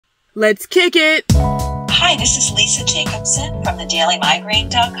Let's kick it! Hi, this is Lisa Jacobson from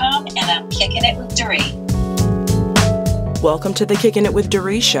thedailymigraine.com, and I'm kicking it with Doree. Welcome to the Kicking It with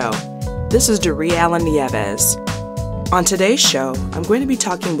Doree show. This is Doree Allen Nieves. On today's show, I'm going to be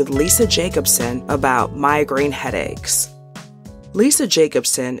talking with Lisa Jacobson about migraine headaches. Lisa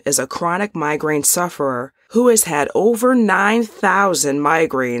Jacobson is a chronic migraine sufferer who has had over 9,000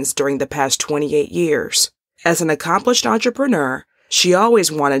 migraines during the past 28 years. As an accomplished entrepreneur, she always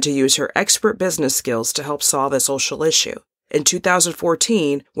wanted to use her expert business skills to help solve a social issue. In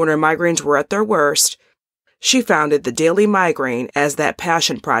 2014, when her migraines were at their worst, she founded the Daily Migraine as that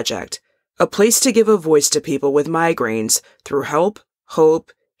passion project, a place to give a voice to people with migraines through help,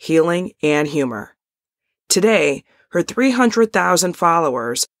 hope, healing, and humor. Today, her 300,000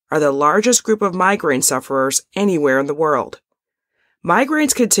 followers are the largest group of migraine sufferers anywhere in the world.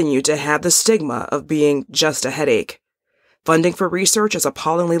 Migraines continue to have the stigma of being just a headache. Funding for research is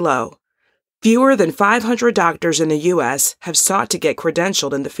appallingly low. Fewer than 500 doctors in the U.S. have sought to get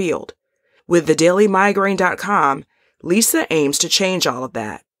credentialed in the field. With thedailymigraine.com, Lisa aims to change all of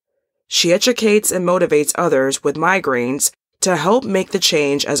that. She educates and motivates others with migraines to help make the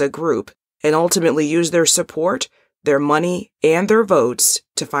change as a group and ultimately use their support, their money, and their votes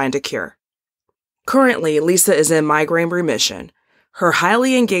to find a cure. Currently, Lisa is in migraine remission. Her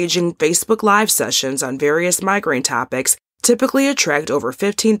highly engaging Facebook Live sessions on various migraine topics typically attract over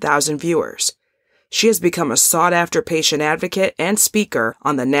 15,000 viewers. She has become a sought-after patient advocate and speaker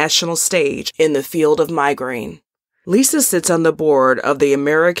on the national stage in the field of migraine. Lisa sits on the board of the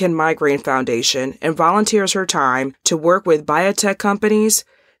American Migraine Foundation and volunteers her time to work with biotech companies,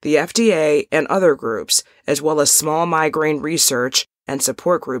 the FDA, and other groups, as well as small migraine research and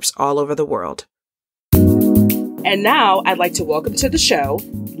support groups all over the world. And now I'd like to welcome to the show,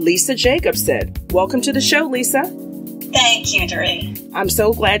 Lisa Jacobson. Welcome to the show, Lisa. Thank you, Doree. I'm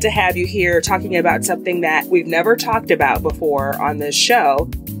so glad to have you here talking about something that we've never talked about before on this show.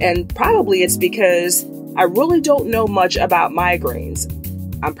 And probably it's because I really don't know much about migraines.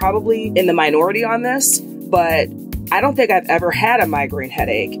 I'm probably in the minority on this, but I don't think I've ever had a migraine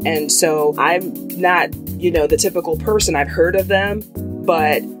headache. And so I'm not, the typical person. I've heard of them,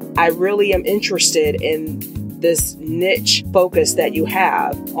 but I really am interested in this niche focus that you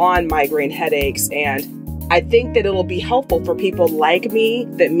have on migraine headaches. And I think that it'll be helpful for people like me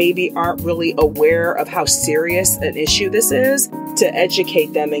that maybe aren't really aware of how serious an issue this is to educate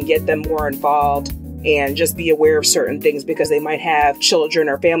them and get them more involved and just be aware of certain things because they might have children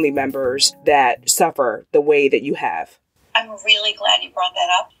or family members that suffer the way that you have. I'm really glad you brought that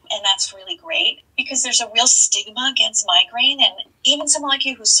up, and that's really great because there's a real stigma against migraine, and even someone like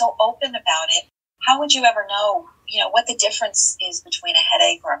you who's so open about it, how would you ever know, what the difference is between a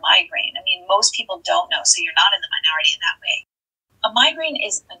headache or a migraine? I mean, most people don't know, so you're not in the minority in that way. A migraine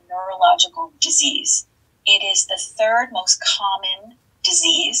is a neurological disease. It is the third most common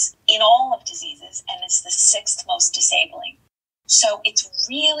disease in all of diseases, and it's the sixth most disabling. So it's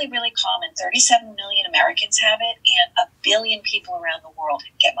really, really common. 37 million Americans have it, and 1 billion people around the world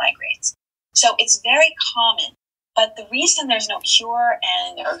get migraines. So it's very common. But the reason there's no cure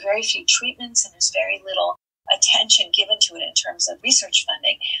and there are very few treatments and there's very little attention given to it in terms of research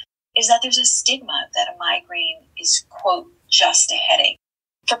funding is that there's a stigma that a migraine is, quote, just a headache.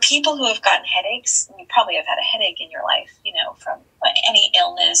 For people who have gotten headaches, and you probably have had a headache in your life, from any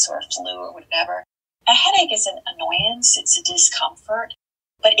illness or flu or whatever, a headache is an annoyance, it's a discomfort,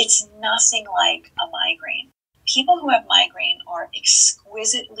 but it's nothing like a migraine. People who have migraine are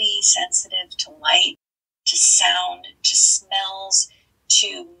exquisitely sensitive to light, to sound, to smells,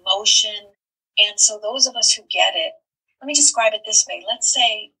 to motion. And so those of us who get it, let me describe it this way. Let's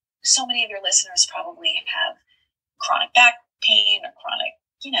say so many of your listeners probably have chronic back pain or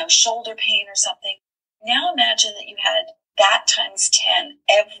chronic, shoulder pain or something. Now imagine that you had that times 10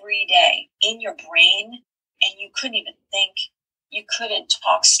 every day in your brain and you couldn't even think, you couldn't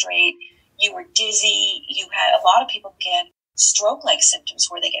talk straight, you were dizzy, a lot of people get stroke-like symptoms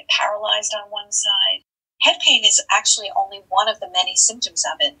where they get paralyzed on one side. Head pain is actually only one of the many symptoms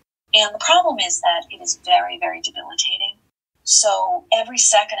of it. And the problem is that it is very, very debilitating. So every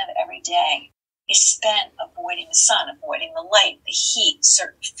second of every day is spent avoiding the sun, avoiding the light, the heat,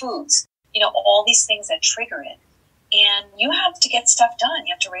 certain foods, all these things that trigger it. And you have to get stuff done.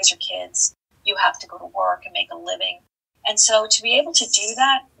 You have to raise your kids. You have to go to work and make a living. And so to be able to do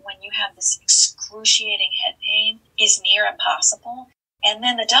that when you have this excruciating head pain is near impossible. And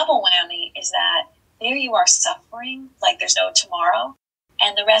then the double whammy is that there you are suffering like there's no tomorrow,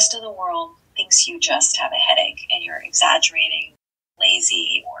 and the rest of the world thinks you just have a headache and you're exaggerating,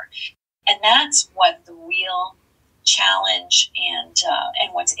 lazy, and that's what the real challenge and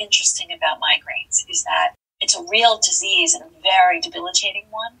what's interesting about migraines is that it's a real disease and a very debilitating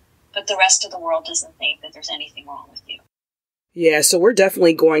one, but the rest of the world doesn't think that there's anything wrong with you. Yeah, so we're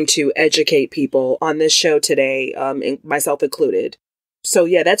definitely going to educate people on this show today, myself included. So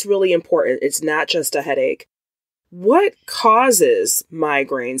yeah, that's really important. It's not just a headache. What causes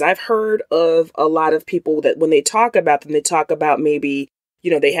migraines? I've heard of a lot of people that when they talk about them, they talk about maybe,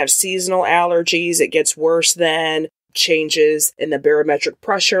 they have seasonal allergies. It gets worse then, changes in the barometric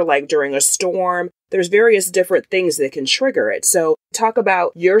pressure, like during a storm. There's various different things that can trigger it. So talk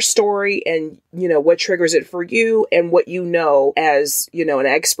about your story and, what triggers it for you and what you know as, an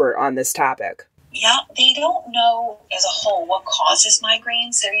expert on this topic. Yeah, they don't know as a whole what causes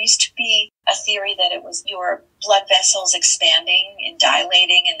migraines. There used to be a theory that it was your blood vessels expanding and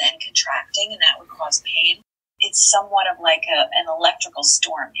dilating and then contracting, and that would cause pain. It's somewhat of like an electrical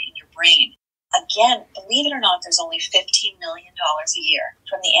storm in your brain. Again, believe it or not, there's only $15 million a year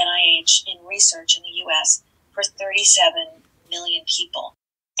from the NIH in research in the U.S. for 37 million people.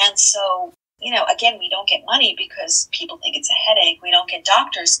 And so, again, we don't get money because people think it's a headache. We don't get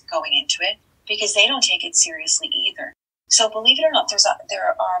doctors going into it because they don't take it seriously either. So believe it or not, there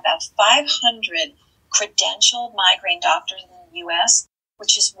are about 500 credentialed migraine doctors in the U.S.,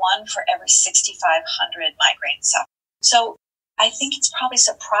 which is one for every 6,500 migraine sufferers. So I think it's probably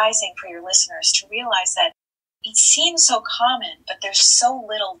surprising for your listeners to realize that it seems so common, but there's so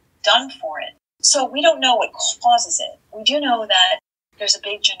little done for it. So we don't know what causes it. We do know that there's a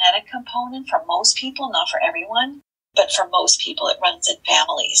big genetic component for most people, not for everyone, but for most people it runs in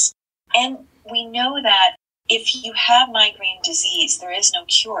families. And we know that if you have migraine disease, there is no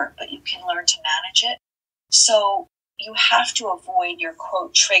cure, but you can learn to manage it. So you have to avoid your,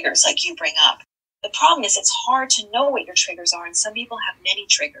 quote, triggers like you bring up. The problem is it's hard to know what your triggers are, and some people have many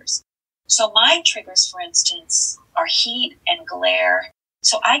triggers. So my triggers, for instance, are heat and glare.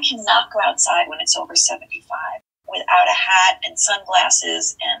 So I cannot go outside when it's over 75 without a hat and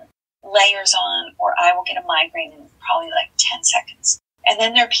sunglasses and layers on, or I will get a migraine in probably like 10 seconds. And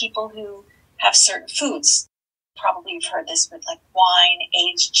then there are people who have certain foods. Probably you've heard this with like wine,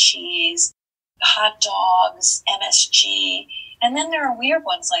 aged cheese, hot dogs, MSG. And then there are weird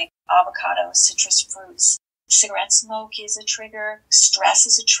ones like avocado, citrus fruits. Cigarette smoke is a trigger. Stress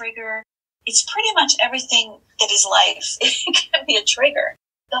is a trigger. It's pretty much everything that is life. It can be a trigger.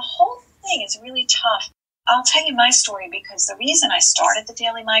 The whole thing is really tough. I'll tell you my story because the reason I started the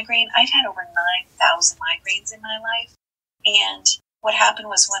Daily Migraine, I've had over 9,000 migraines in my life. And what happened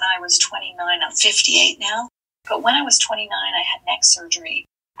was when I was 29, I'm 58 now, but when I was 29, I had neck surgery.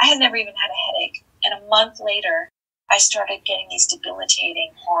 I had never even had a headache. And a month later, I started getting these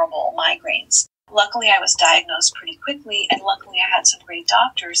debilitating, horrible migraines. Luckily, I was diagnosed pretty quickly, and luckily I had some great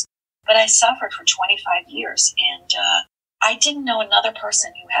doctors, but I suffered for 25 years, and I didn't know another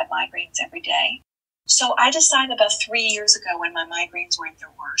person who had migraines every day. So I decided about 3 years ago when my migraines were at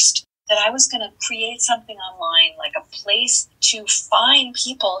their worst, that I was going to create something online, like a place to find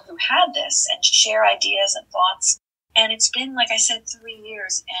people who had this and share ideas and thoughts. And it's been, like I said, 3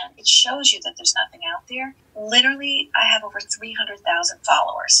 years, and it shows you that there's nothing out there. Literally, I have over 300,000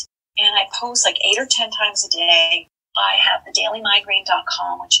 followers, and I post like 8 or 10 times a day. I have the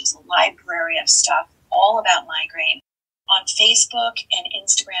dailymigraine.com, which is a library of stuff all about migraine, on Facebook and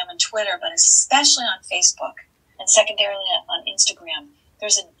Instagram and Twitter, but especially on Facebook and secondarily on Instagram.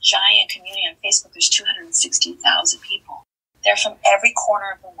 There's a giant community on Facebook. There's 260,000 people. They're from every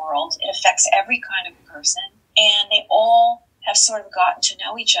corner of the world. It affects every kind of person. And they all have sort of gotten to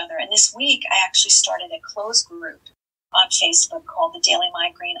know each other. And this week, I actually started a closed group on Facebook called the Daily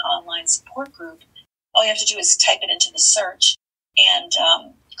Migraine Online Support Group. All you have to do is type it into the search and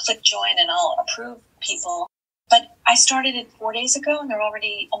click join, and I'll approve people. But I started it 4 days ago, and there are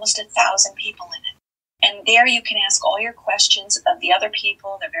already almost 1,000 people in it. And there you can ask all your questions of the other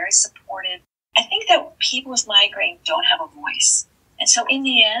people. They're very supportive. I think that people with migraine don't have a voice. And so in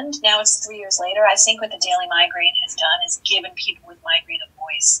the end, now it's 3 years later, I think what the Daily Migraine has done is given people with migraine a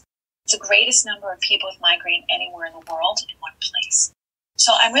voice. It's the greatest number of people with migraine anywhere in the world in one place.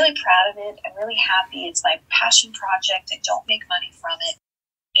 So I'm really proud of it. I'm really happy. It's my passion project. I don't make money from it.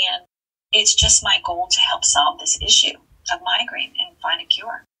 And it's just my goal to help solve this issue of migraine and find a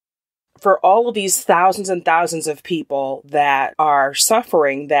cure. For all of these thousands and thousands of people that are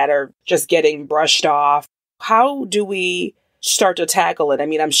suffering, that are just getting brushed off, how do we start to tackle it? I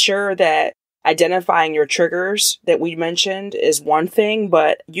mean, I'm sure that identifying your triggers that we mentioned is one thing,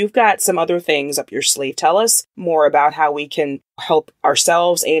 but you've got some other things up your sleeve. Tell us more about how we can help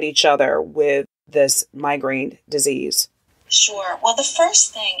ourselves and each other with this migraine disease. Sure. Well, the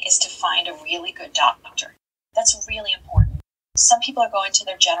first thing is to find a really good doctor. That's really important. Some people are going to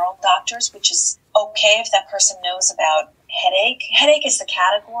their general doctors, which is okay if that person knows about headache. Headache is the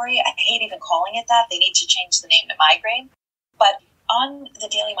category. I hate even calling it that. They need to change the name to migraine. But on the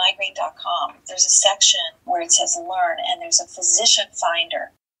dailymigraine.com, there's a section where it says learn, and there's a physician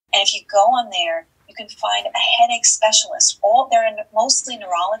finder. And if you go on there, you can find a headache specialist. They're mostly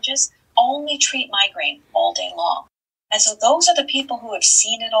neurologists, only treat migraine all day long. And so those are the people who have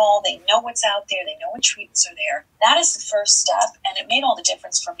seen it all. They know what's out there. They know what treatments are there. That is the first step, and it made all the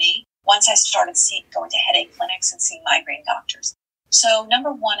difference for me once I started going to headache clinics and seeing migraine doctors. So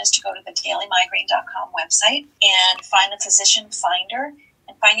number one is to go to the dailymigraine.com website and find the physician finder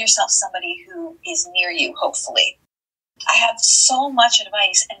and find yourself somebody who is near you, hopefully. I have so much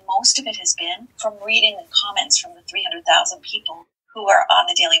advice, and most of it has been from reading the comments from the 300,000 people who are on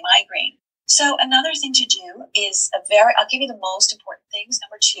the Daily Migraine. So another thing to do is I'll give you the most important things.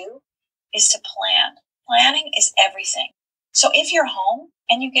 Number two is to plan. Planning is everything. So if you're home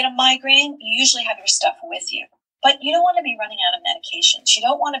and you get a migraine, you usually have your stuff with you. But you don't want to be running out of medications. You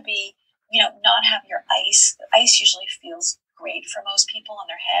don't want to be, not have your ice. Ice usually feels great for most people on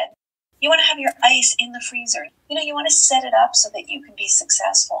their head. You want to have your ice in the freezer. You want to set it up so that you can be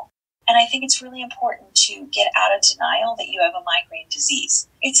successful. And I think it's really important to get out of denial that you have a migraine disease.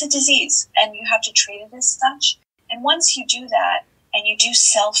 It's a disease, and you have to treat it as such. And once you do that, and you do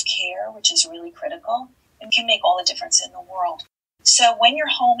self-care, which is really critical, it can make all the difference in the world. So when you're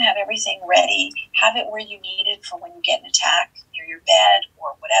home, have everything ready. Have it where you need it for when you get an attack, near your bed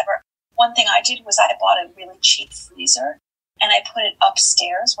or whatever. One thing I did was I bought a really cheap freezer, and I put it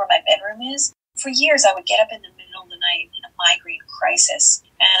upstairs where my bedroom is. For years, I would get up in the middle of the night in a migraine crisis,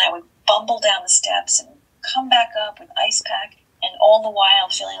 and I would bumble down the steps and come back up with ice pack, and all the while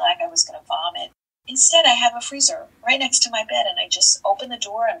feeling like I was going to vomit. Instead, I have a freezer right next to my bed, and I just open the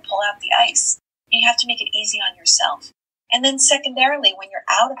door and pull out the ice. You have to make it easy on yourself. And then secondarily, when you're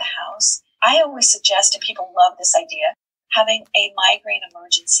out of the house, I always suggest, and people love this idea, having a migraine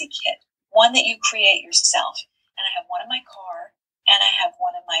emergency kit, one that you create yourself. And I have one in my car, and I have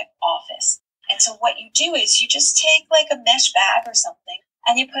one in my office. And so what you do is you just take like a mesh bag or something,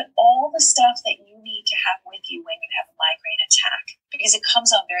 and you put all the stuff that you need to have with you when you have a migraine attack, because it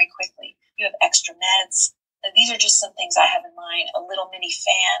comes on very quickly. You have extra meds. Now, these are just some things I have in mind. A little mini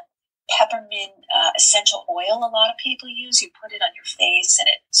fan, peppermint essential oil a lot of people use. You put it on your face, and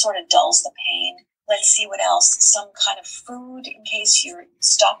it sort of dulls the pain. Let's see what else. Some kind of food in case you're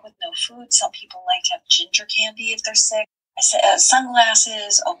stuck with no food. Some people like to have ginger candy if they're sick. I said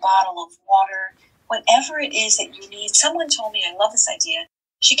sunglasses, a bottle of water, whatever it is that you need. Someone told me, I love this idea,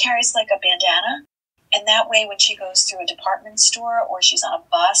 she carries like a bandana, and that way when she goes through a department store or she's on a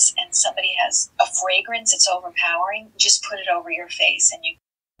bus and somebody has a fragrance that's overpowering, you just put it over your face and you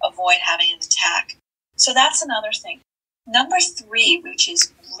avoid having an attack. So that's another thing. Number three, which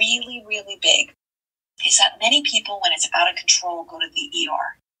is really, really big, is that many people, when it's out of control, go to the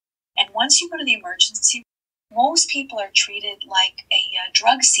ER. And once you go to the emergency, most people are treated like a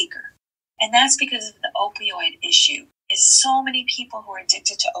drug seeker. And that's because of the opioid issue. Is so many people who are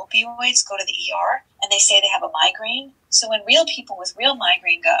addicted to opioids go to the ER and they say they have a migraine. So when real people with real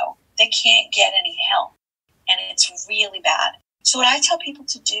migraine go, they can't get any help. And it's really bad. So what I tell people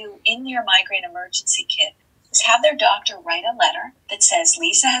to do in your migraine emergency kit is have their doctor write a letter that says,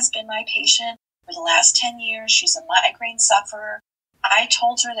 Lisa has been my patient for the last 10 years. She's a migraine sufferer. I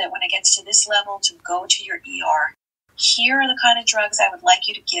told her that when it gets to this level to go to your ER. Here are the kind of drugs I would like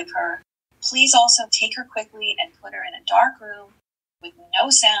you to give her. Please also take her quickly and put her in a dark room with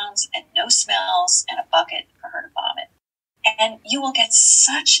no sounds and no smells and a bucket for her to vomit. And you will get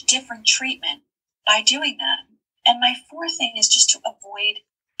such different treatment by doing that. And my fourth thing is just to avoid,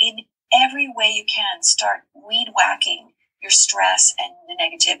 in every way you can, start weed whacking your stress and the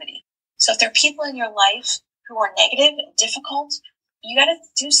negativity. So if there are people in your life who are negative and difficult, you got to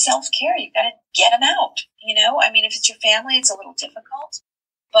do self-care. You got to get them out. If it's your family, it's a little difficult.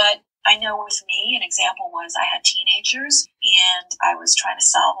 But I know with me, an example was I had teenagers and I was trying to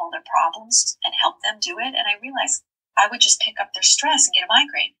solve all their problems and help them do it. And I realized I would just pick up their stress and get a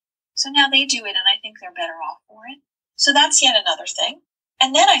migraine. So now they do it and I think they're better off for it. So that's yet another thing.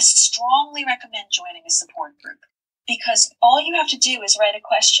 And then I strongly recommend joining a support group, because all you have to do is write a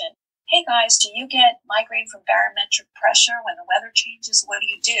question. Hey guys, do you get migraine from barometric pressure when the weather changes? What do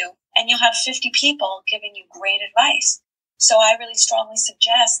you do? And you'll have 50 people giving you great advice. So I really strongly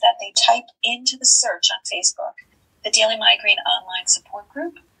suggest that they type into the search on Facebook, the Daily Migraine Online Support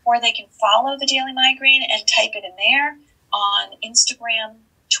Group, or they can follow the Daily Migraine and type it in there on Instagram,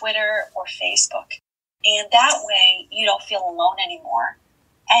 Twitter, or Facebook. And that way you don't feel alone anymore.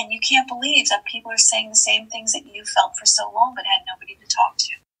 And you can't believe that people are saying the same things that you felt for so long but had nobody to talk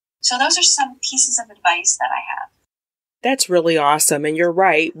to. So those are some pieces of advice that I have. That's really awesome. And you're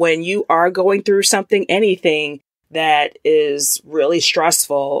right. When you are going through something, anything that is really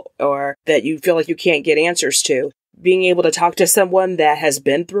stressful or that you feel like you can't get answers to, being able to talk to someone that has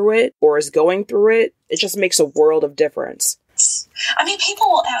been through it or is going through it, it just makes a world of difference. I mean, people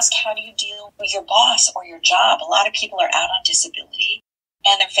will ask, how do you deal with your boss or your job? A lot of people are out on disability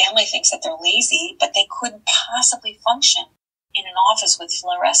and their family thinks that they're lazy, but they couldn't possibly function in an office with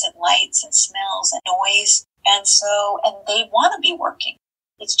fluorescent lights and smells and noise. And they want to be working.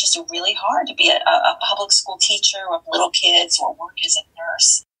 It's just really hard to be a public school teacher with little kids or work as a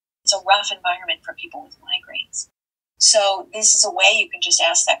nurse. It's a rough environment for people with migraines. So this is a way you can just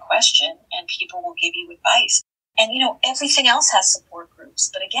ask that question and people will give you advice. And, everything else has support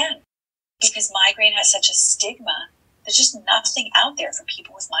groups. But again, because migraine has such a stigma, there's just nothing out there for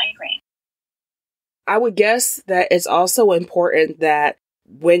people with migraine. I would guess that it's also important that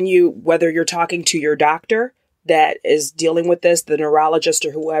whether you're talking to your doctor that is dealing with this, the neurologist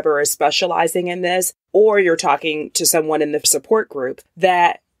or whoever is specializing in this, or you're talking to someone in the support group,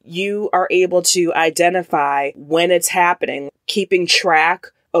 that you are able to identify when it's happening, keeping track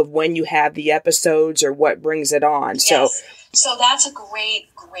of when you have the episodes or what brings it on. Yes. So that's a great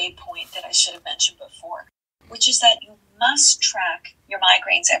point that I should have mentioned before, which is that you must track your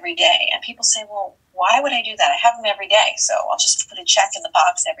migraines every day. And people say, well, why would I do that? I have them every day, so I'll just put a check in the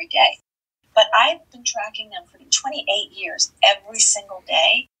box every day. But I've been tracking them for 28 years, every single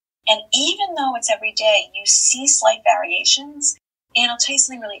day. And even though it's every day, you see slight variations. And I'll tell you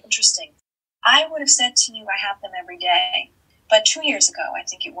something really interesting. I would have said to you, I have them every day. But 2 years ago, I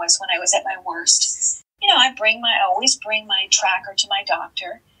think it was, when I was at my worst, I always bring my tracker to my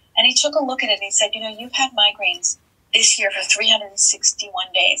doctor. And he took a look at it and he said, you've had migraines this year for 361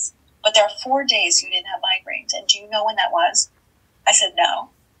 days. But there are 4 days you didn't have migraines. And do you know when that was? I said, no.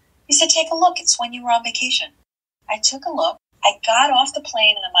 He said, take a look. It's when you were on vacation. I took a look. I got off the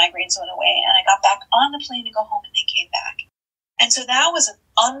plane and the migraines went away. And I got back on the plane to go home and they came back. And so that was an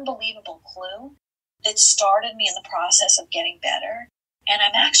unbelievable clue that started me in the process of getting better. And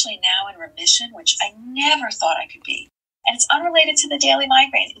I'm actually now in remission, which I never thought I could be. And it's unrelated to the daily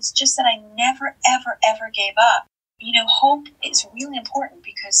migraine. It's just that I never, ever, ever gave up. Hope is really important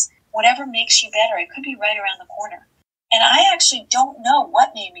because whatever makes you better, it could be right around the corner. And I actually don't know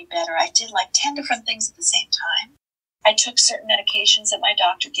what made me better. I did like 10 different things at the same time. I took certain medications that my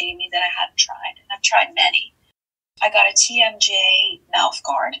doctor gave me that I hadn't tried, and I've tried many. I got a TMJ mouth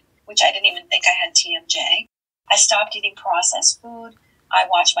guard, which I didn't even think I had TMJ. I stopped eating processed food. I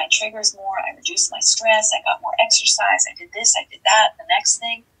watched my triggers more. I reduced my stress. I got more exercise. I did this. I did that. The next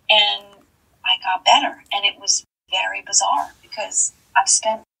thing. And I got better. And it was very bizarre because I've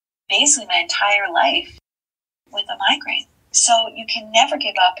spent basically my entire life with a migraine. So you can never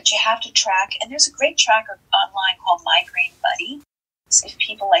give up, but you have to track. And there's a great tracker online called Migraine Buddy. So if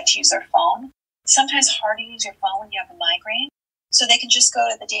people like to use their phone, sometimes it's hard to use your phone when you have a migraine. So they can just go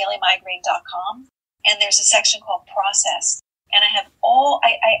to thedailymigraine.com and there's a section called Process. And I have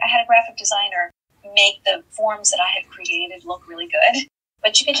I had a graphic designer make the forms that I had created look really good,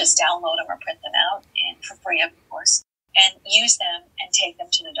 but you can just download them or print them out and for free, of course, and use them and take them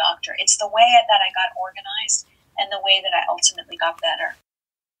to the doctor. It's the way that I got organized and the way that I ultimately got better.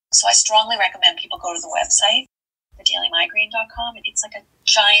 So I strongly recommend people go to the website, thedailymigraine.com. It's like a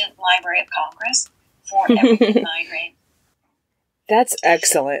giant Library of Congress for everything migraine. That's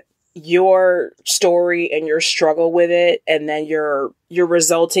excellent. Your story and your struggle with it, and then your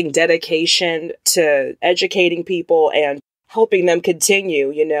resulting dedication to educating people and helping them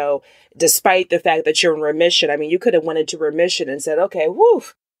continue, despite the fact that you're in remission. I mean, you could have went into remission and said, okay,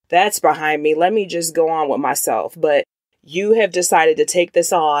 that's behind me. Let me just go on with myself. But you have decided to take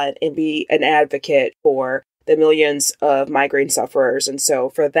this on and be an advocate for the millions of migraine sufferers. And so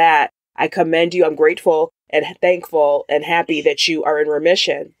for that, I commend you. I'm grateful and thankful and happy that you are in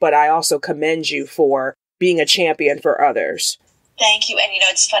remission. But I also commend you for being a champion for others. Thank you. And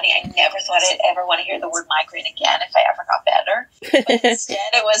it's funny, I never thought I'd ever want to hear the word migraine again if I ever got better. But instead,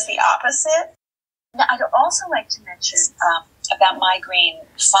 it was the opposite. Now, I'd also like to mention about migraine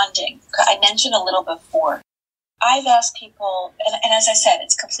funding. I mentioned a little before. I've asked people, and as I said,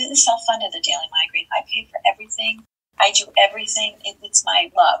 it's completely self-funded, the Daily Migraine. I pay for everything. I do everything. It's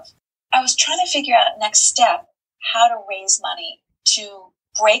my love. I was trying to figure out next step, how to raise money to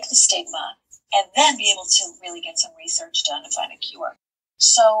break the stigma and then be able to really get some research done to find a cure.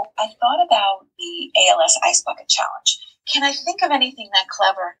 So I thought about the ALS Ice Bucket Challenge. Can I think of anything that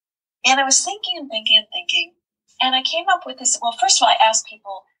clever? And I was thinking and thinking and thinking. And I came up with this. Well, first of all, I asked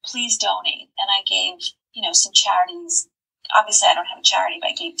people, please donate. And I gave, some charities. Obviously, I don't have a charity,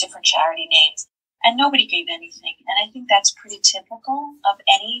 but I gave different charity names. And nobody gave anything. And I think that's pretty typical of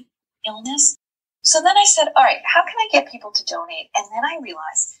any illness. So then I said, all right, how can I get people to donate? And then I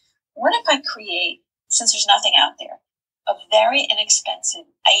realized, what if I create, since there's nothing out there, a very inexpensive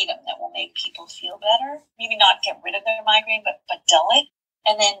item that will make people feel better? Maybe not get rid of their migraine, but dull it.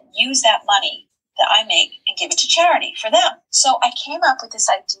 And then use that money that I make and give it to charity for them. So I came up with this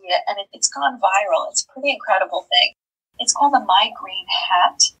idea, and it's gone viral. It's a pretty incredible thing. It's called the migraine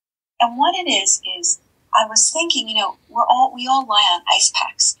hat. And what it is I was thinking, we all lie on ice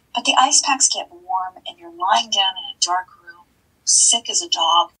packs, but the ice packs get warm and you're lying down in a dark room, sick as a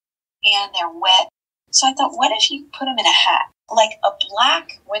dog, and they're wet. So I thought, what if you put them in a hat, like a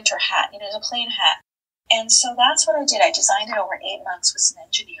black winter hat, a plain hat. And so that's what I did. I designed it over 8 months with some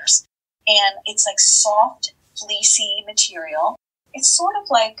engineers. And it's like soft, fleecy material. It's sort of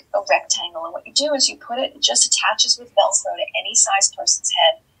like a rectangle. And what you do is you put it just attaches with Velcro to any size person's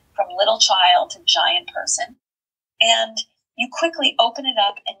head, from little child to giant person. And you quickly open it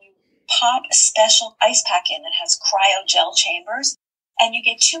up and you pop a special ice pack in that has cryogel chambers. And you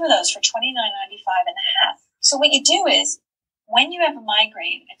get 2 of those for $29.95 in a hat. So what you do is, when you have a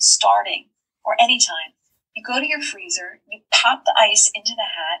migraine, it's starting, or anytime, you go to your freezer, you pop the ice into the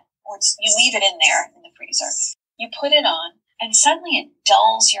hat, or you leave it in there in the freezer. You put it on, and suddenly it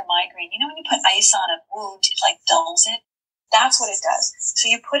dulls your migraine. When you put ice on a wound, it like dulls it. That's what it does. So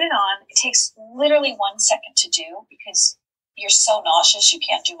you put it on. It takes literally 1 second to do because you're so nauseous you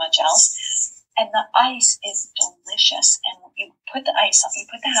can't do much else. And the ice is delicious. And you put the ice on, you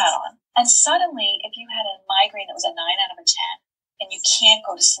put the hat on, and suddenly, if you had a migraine that was a 9 out of a 10, and you can't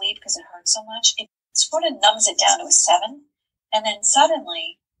go to sleep because it hurts so much, it sort of numbs it down to a 7, and then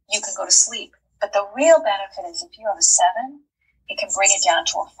suddenly you can go to sleep. But the real benefit is if you have a 7, it can bring it down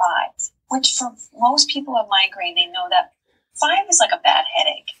to a 5, which for most people with migraine, they know that 5 is like a bad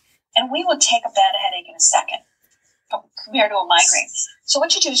headache. And we will take a bad headache in a second compared to a migraine. So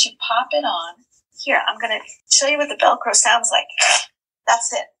what you do is you pop it on. Here, I'm going to show you what the Velcro sounds like.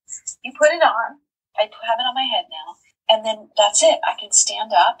 That's it. You put it on. I have it on my head now. And then that's it. I can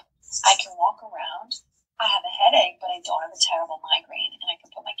stand up. I can walk around. I have a headache, but I don't have a terrible migraine. And I can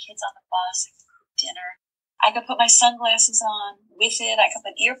put my kids on the bus. I can cook dinner. I can put my sunglasses on with it. I can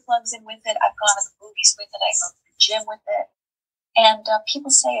put earplugs in with it. I've gone to the movies with it. I go to the gym with it. And people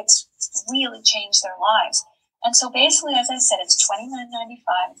say it's really changed their lives. And so basically, as I said, it's $29.95.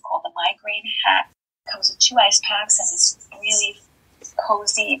 It's called the migraine hat. It comes with 2 ice packs and this really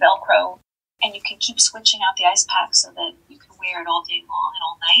cozy Velcro. And you can keep switching out the ice pack so that you can wear it all day long and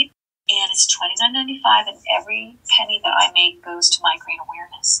all night. And it's $29.95, and every penny that I make goes to migraine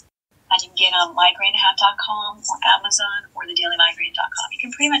awareness. And you can get it on migrainehat.com or Amazon or thedailymigraine.com. You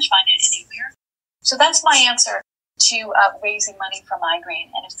can pretty much find it anywhere. So that's my answer to raising money for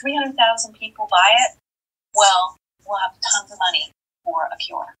migraine. And if 300,000 people buy it, well, we'll have tons of money for a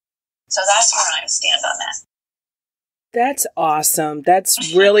cure. So that's where I stand on that. That's awesome.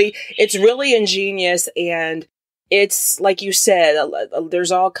 It's really ingenious. And it's like you said,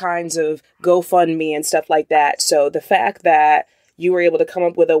 there's all kinds of GoFundMe and stuff like that. So the fact that you were able to come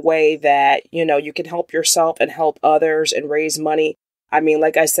up with a way that, you can help yourself and help others and raise money. I mean,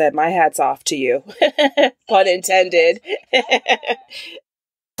 like I said, my hat's off to you. Pun intended.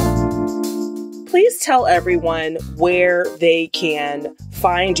 Please tell everyone where they can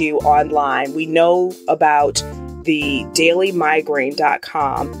find you online. We know about the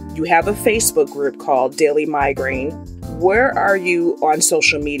dailymigraine.com. You have a Facebook group called Daily Migraine. Where are you on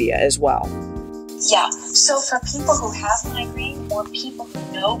social media as well? Yeah, so for people who have migraine, or people who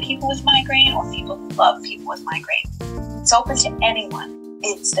know people with migraine, or people who love people with migraine, it's open to anyone.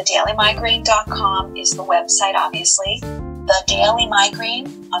 It's thedailymigraine.com is the website, obviously. The Daily Migraine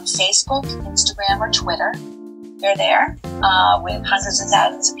on Facebook, Instagram, or Twitter. They're there with hundreds of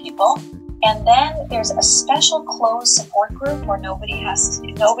thousands of people. And then there's a special closed support group where nobody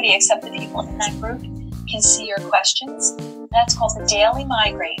except the people in that group can see your questions. That's called the Daily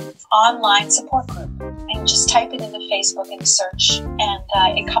Migraine Online Support Group. And just type it into Facebook and search, and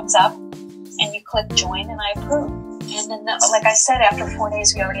it comes up, and you click join, and I approve. And then, like I said, after 4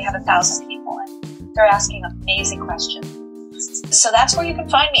 days, we already have 1,000 people, and they're asking amazing questions. So that's where you can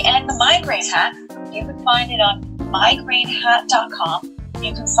find me. And the migraine hat, you can find it on migrainehat.com.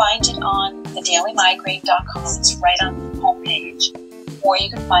 You can find it on thedailymigraine.com. It's right on the homepage. Or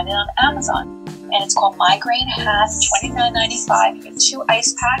you can find it on Amazon. And it's called Migraine Hat, $29.95. You get 2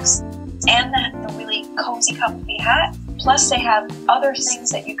 ice packs and the really cozy, comfy hat. Plus, they have other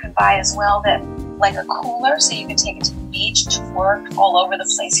things that you can buy as well that like a cooler so you can take it to the beach, to work, all over the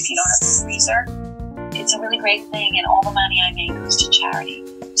place if you don't have a freezer. It's a really great thing, and all the money I make goes to charity.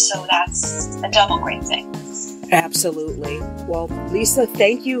 So that's a double great thing. Absolutely. Well, Lisa,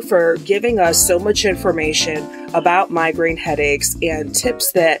 thank you for giving us so much information about migraine headaches and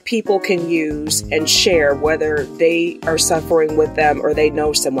tips that people can use and share, whether they are suffering with them or they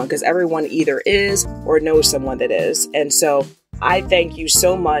know someone, because everyone either is or knows someone that is. And so I thank you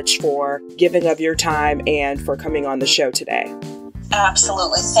so much for giving of your time and for coming on the show today.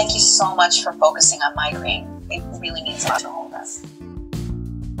 Absolutely. Thank you so much for focusing on migraine. It really means a lot to all of us.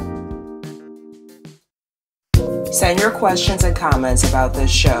 Send your questions and comments about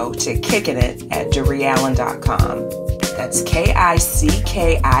this show to kickinit@DorieAllen.com. That's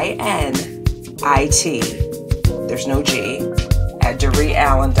KICKINIT. There's no G. At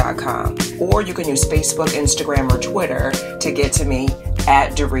DorieAllen.com. Or you can use Facebook, Instagram, or Twitter to get to me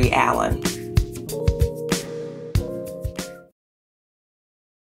at Dorie Allen.